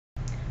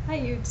Hi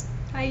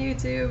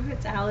YouTube,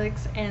 it's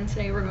Alex, and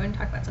today we're going to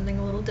talk about something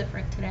a little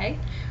different today.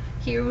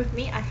 Here with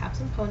me I have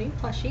some pony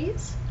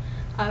plushies.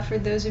 For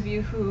those of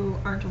you who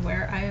aren't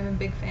aware, I am a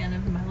big fan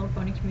of the My Little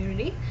Pony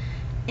community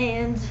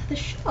and the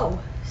show.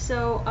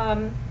 So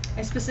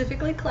I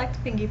specifically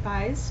collect Pinkie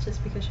Pies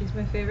just because she's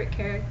my favorite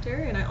character,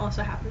 and I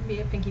also happen to be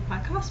a Pinkie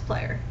Pie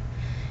cosplayer.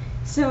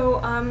 So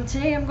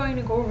today I'm going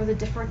to go over the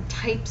different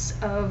types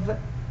of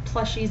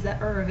plushies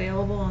that are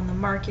available on the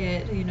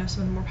market, you know,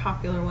 some of the more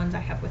popular ones I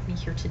have with me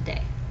here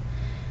today.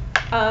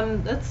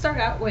 Let's start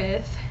out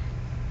with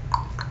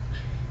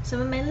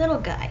some of my little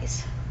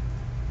guys.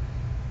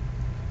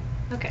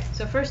 Okay,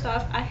 so first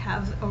off I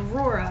have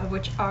Aurora,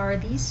 which are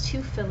these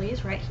two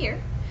fillies right here.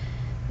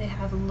 They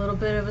have a little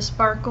bit of a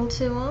sparkle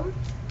to them,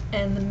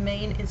 and the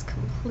mane is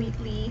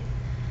completely,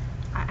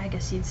 I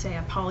guess you'd say,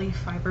 a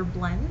polyfiber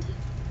blend.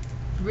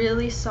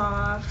 Really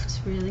soft,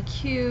 really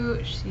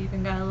cute. She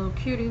even got a little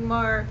cutie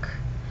mark.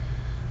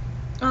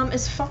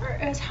 As far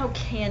as how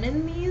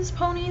canon these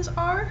ponies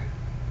are,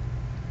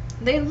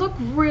 they look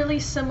really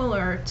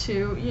similar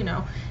to, you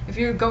know, if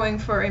you're going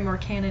for a more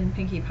canon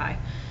Pinkie Pie.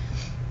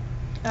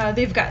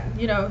 They've got,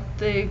 you know,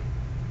 the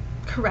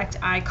correct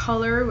eye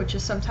color, which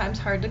is sometimes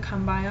hard to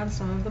come by on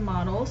some of the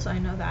models, I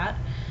know that.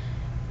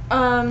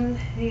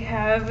 They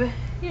have,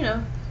 you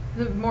know,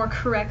 the more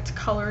correct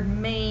colored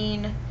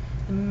mane,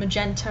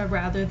 magenta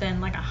rather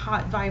than like a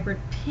hot vibrant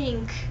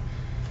pink.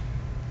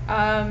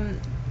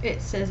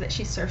 It says that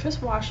she's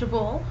surface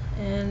washable,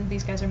 and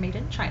these guys are made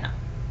in China,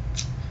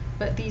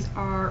 but these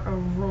are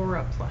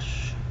Aurora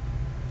plush,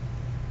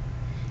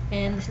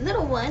 and this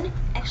little one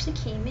actually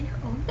came in her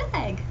own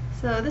bag,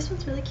 so this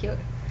one's really cute.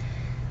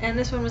 And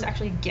this one was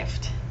actually a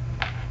gift.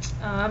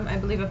 I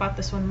believe I bought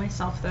this one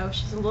myself though.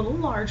 She's a little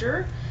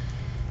larger,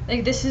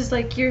 like this is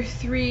like your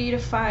 3 to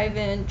 5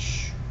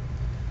 inch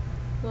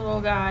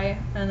little guy,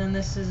 and then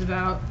this is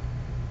about,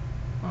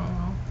 I don't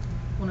know,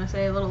 when I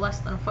say a little less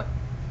than a foot.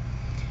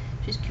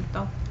 She's cute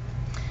though.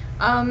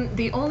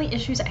 The only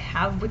issues I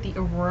have with the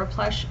Aurora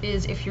plush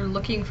is if you're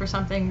looking for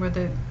something where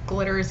the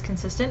glitter is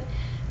consistent,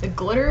 the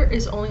glitter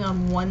is only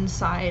on one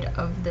side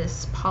of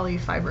this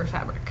polyfiber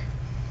fabric.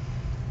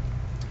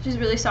 She's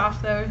really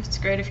soft though. It's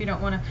great if you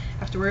don't want to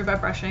have to worry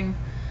about brushing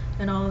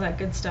and all of that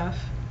good stuff.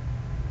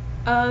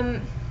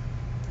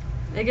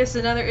 I guess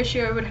another issue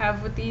I would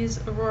have with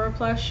these Aurora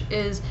plush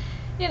is,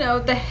 you know,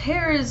 the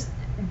hair is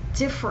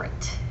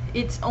different.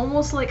 It's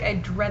almost like a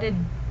dreaded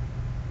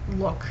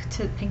look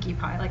to Pinkie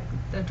Pie, like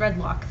the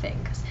dreadlock thing,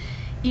 because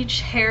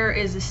each hair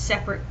is a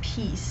separate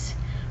piece,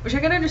 which I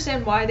can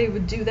understand why they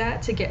would do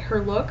that to get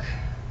her look,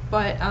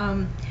 but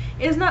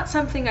it is not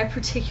something I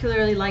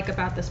particularly like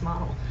about this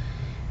model.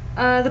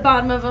 The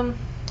bottom of them,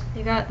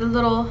 they got the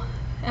little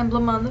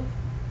emblem on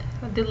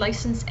the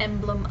license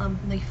emblem on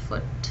the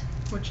foot,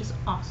 which is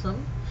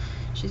awesome.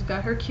 She's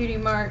got her cutie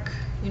mark,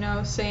 you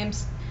know, same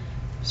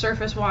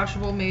surface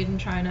washable, made in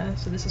China,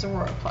 so this is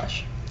Aurora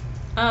plush.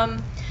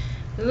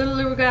 The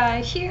little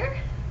guy here,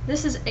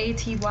 this is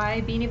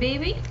ATY Beanie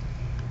Baby,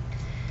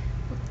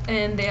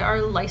 and they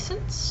are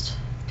licensed.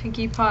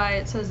 Pinkie Pie,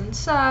 it says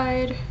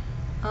inside,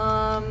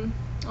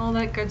 all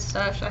that good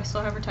stuff. I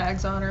still have her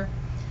tags on her.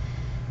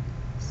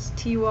 This is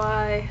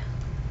TY.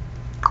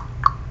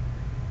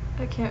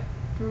 I can't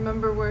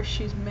remember where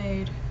she's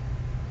made.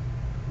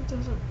 It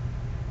doesn't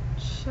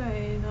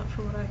say, not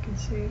from what I can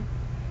see,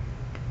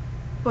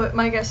 but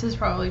my guess is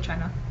probably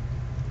China.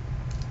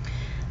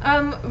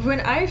 When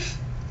I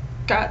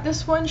got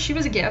this one, she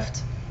was a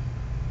gift.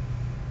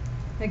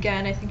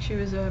 Again, I think she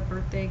was a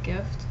birthday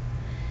gift.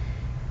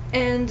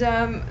 And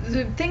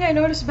the thing I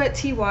noticed about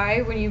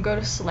TY, when you go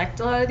to select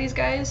a lot of these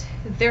guys,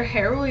 their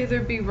hair will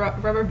either be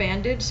rubber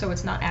banded so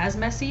it's not as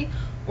messy,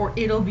 or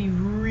it'll be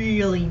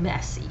really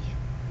messy.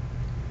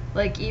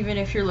 Like even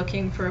if you're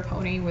looking for a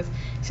pony with,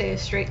 say, a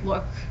straight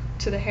look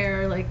to the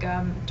hair, like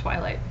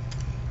Twilight.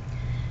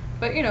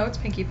 But you know, it's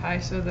Pinkie Pie,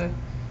 so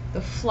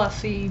the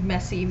fluffy,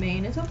 messy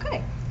mane is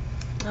okay.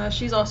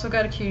 She's also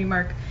got a cutie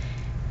mark,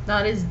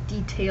 not as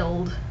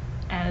detailed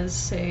as,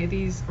 say,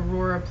 these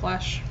Aurora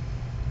plush.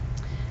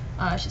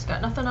 She's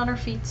got nothing on her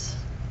feet.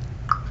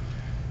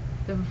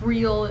 The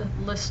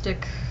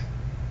realistic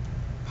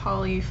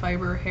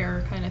polyfiber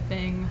hair kind of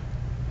thing.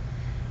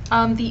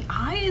 The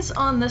eyes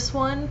on this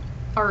one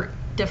are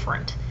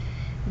different.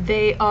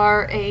 They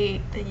are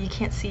you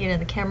can't see it in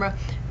the camera,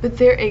 but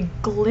they're a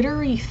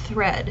glittery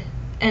thread,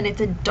 and it's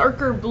a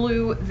darker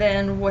blue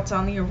than what's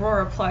on the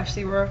Aurora plush.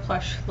 The Aurora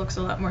plush looks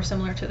a lot more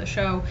similar to the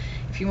show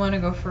if you want to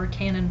go for a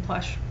canon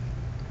plush.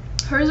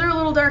 Hers are a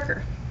little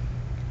darker,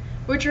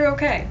 which are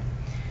okay,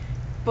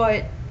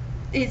 but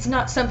it's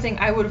not something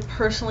I would have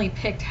personally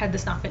picked had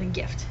this not been a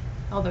gift,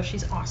 although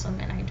she's awesome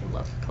and I do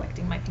love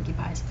collecting my Pinkie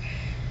Pies.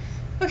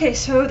 Okay,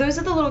 so those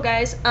are the little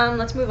guys.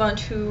 Let's move on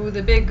to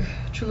the big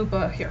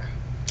chalupa here.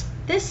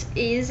 This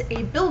is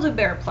a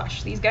Build-A-Bear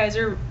plush. These guys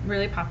are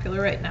really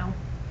popular right now.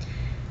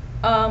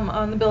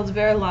 On the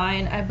Build-A-Bear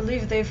line, I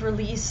believe they've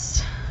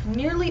released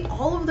nearly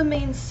all of the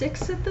main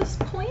 6 at this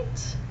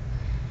point.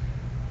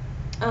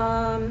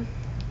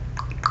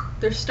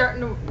 They're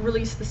starting to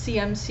release the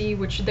CMC,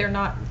 which they're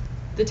not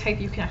the type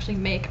you can actually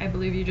make. I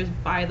believe you just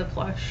buy the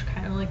plush,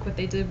 kind of like what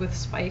they did with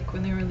Spike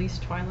when they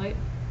released Twilight.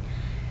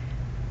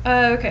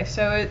 Okay,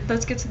 so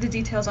let's get to the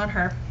details on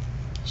her.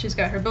 She's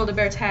got her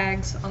Build-A-Bear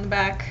tags on the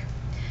back.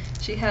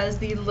 She has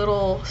the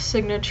little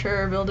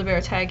signature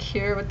Build-A-Bear tag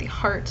here with the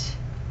heart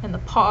and the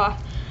paw.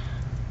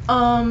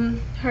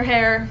 Her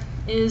hair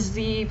is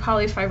the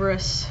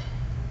polyfibrous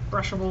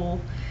brushable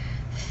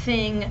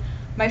thing.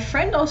 My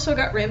friend also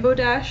got Rainbow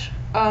Dash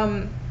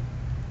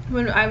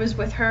when I was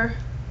with her,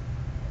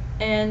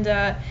 and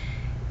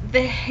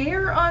the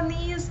hair on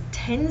these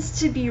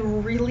tends to be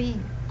really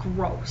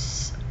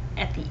gross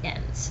at the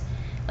ends.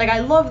 Like, I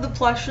love the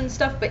plush and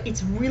stuff, but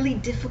it's really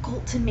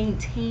difficult to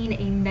maintain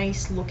a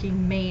nice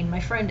looking mane. My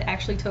friend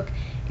actually took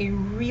a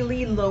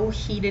really low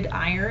heated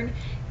iron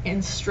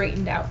and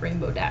straightened out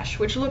Rainbow Dash,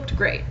 which looked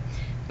great.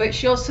 But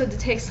she also had to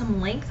take some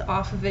length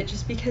off of it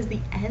just because the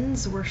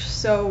ends were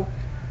so,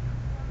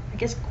 I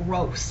guess,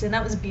 gross. And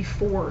that was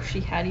before she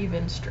had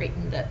even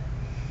straightened it.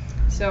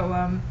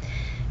 So,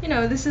 you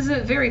know, this is a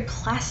very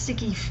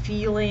plasticky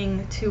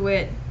feeling to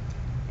it.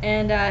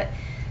 And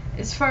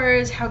as far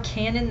as how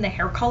canon the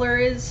hair color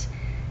is,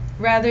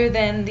 rather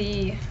than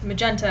the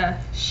magenta,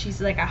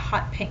 she's like a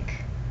hot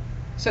pink.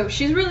 So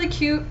she's really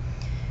cute.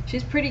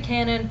 She's pretty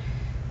canon.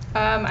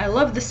 I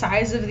love the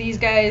size of these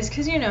guys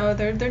because, you know,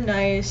 they're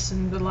nice,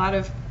 and a lot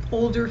of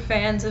older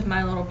fans of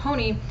My Little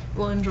Pony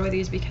will enjoy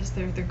these because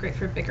they're great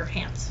for bigger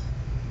hands.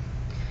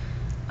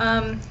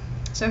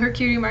 So her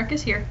cutie mark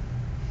is here.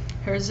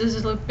 Hers is a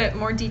little bit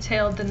more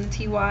detailed than the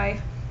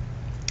TY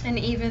and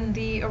even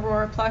the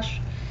Aurora plush.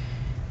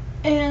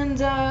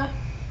 And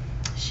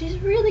she's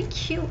really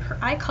cute. Her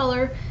eye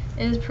color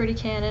is pretty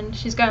canon.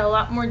 She's got a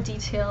lot more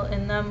detail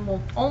in them,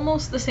 well,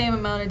 almost the same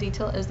amount of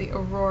detail as the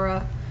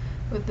Aurora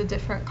with the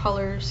different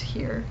colors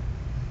here.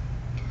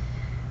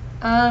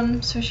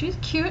 So she's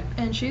cute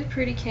and she's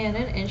pretty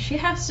canon, and she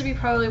has to be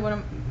probably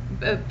one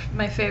of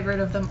my favorite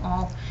of them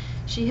all.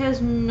 She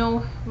has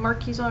no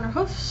markings on her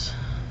hoofs.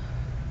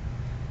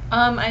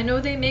 I know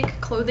they make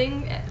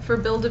clothing for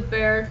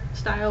Build-A-Bear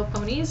style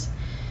ponies,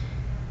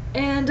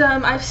 and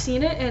I've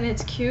seen it and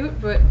it's cute,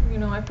 but you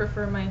know, I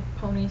prefer my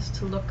ponies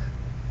to look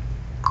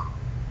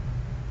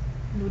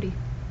moody.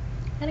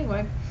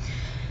 Anyway,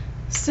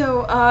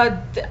 so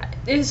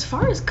as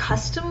far as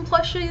custom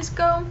plushies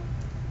go,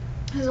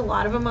 there's a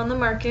lot of them on the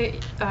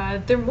market.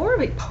 They're more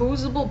of a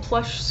posable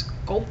plush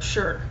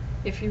sculpture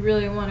if you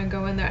really want to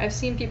go in there. I've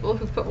seen people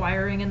who've put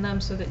wiring in them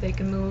so that they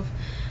can move.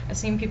 I've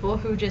seen people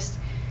who just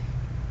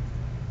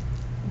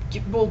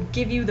will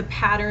give you the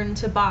pattern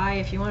to buy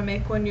if you want to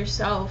make one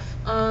yourself.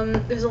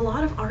 There's a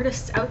lot of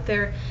artists out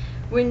there.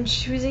 When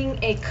choosing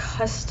a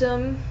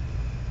custom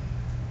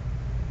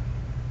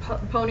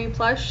pony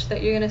plush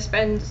that you're going to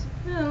spend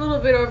a little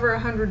bit over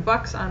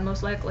 $100 on,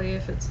 most likely,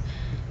 if it's,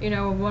 you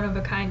know, a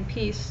one-of-a-kind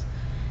piece,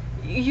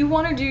 you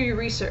want to do your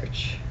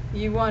research.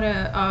 You want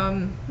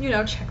to, you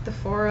know, check the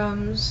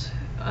forums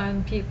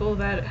on people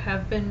that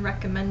have been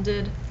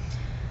recommended.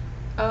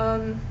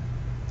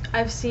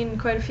 I've seen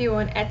quite a few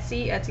on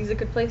Etsy. Etsy's a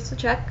good place to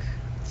check.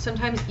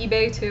 Sometimes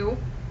eBay too.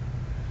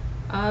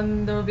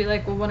 There will be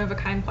like a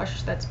one-of-a-kind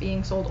plush that's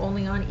being sold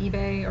only on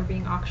eBay or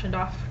being auctioned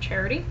off for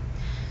charity.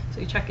 So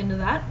you check into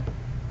that.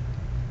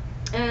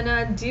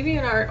 And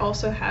DeviantArt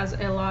also has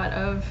a lot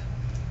of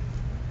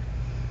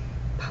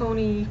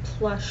pony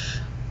plush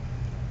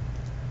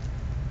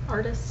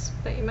artists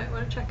that you might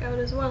want to check out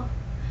as well.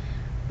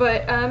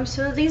 But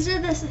so these are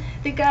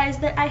the guys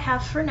that I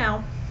have for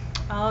now.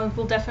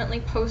 We'll definitely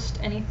post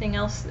anything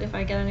else if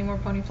I get any more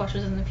pony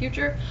plushes in the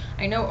future.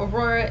 I know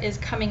Aurora is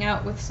coming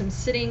out with some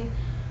sitting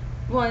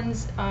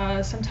ones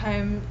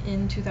sometime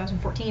in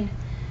 2014.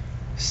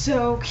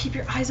 So keep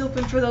your eyes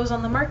open for those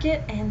on the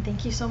market, and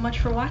thank you so much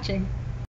for watching.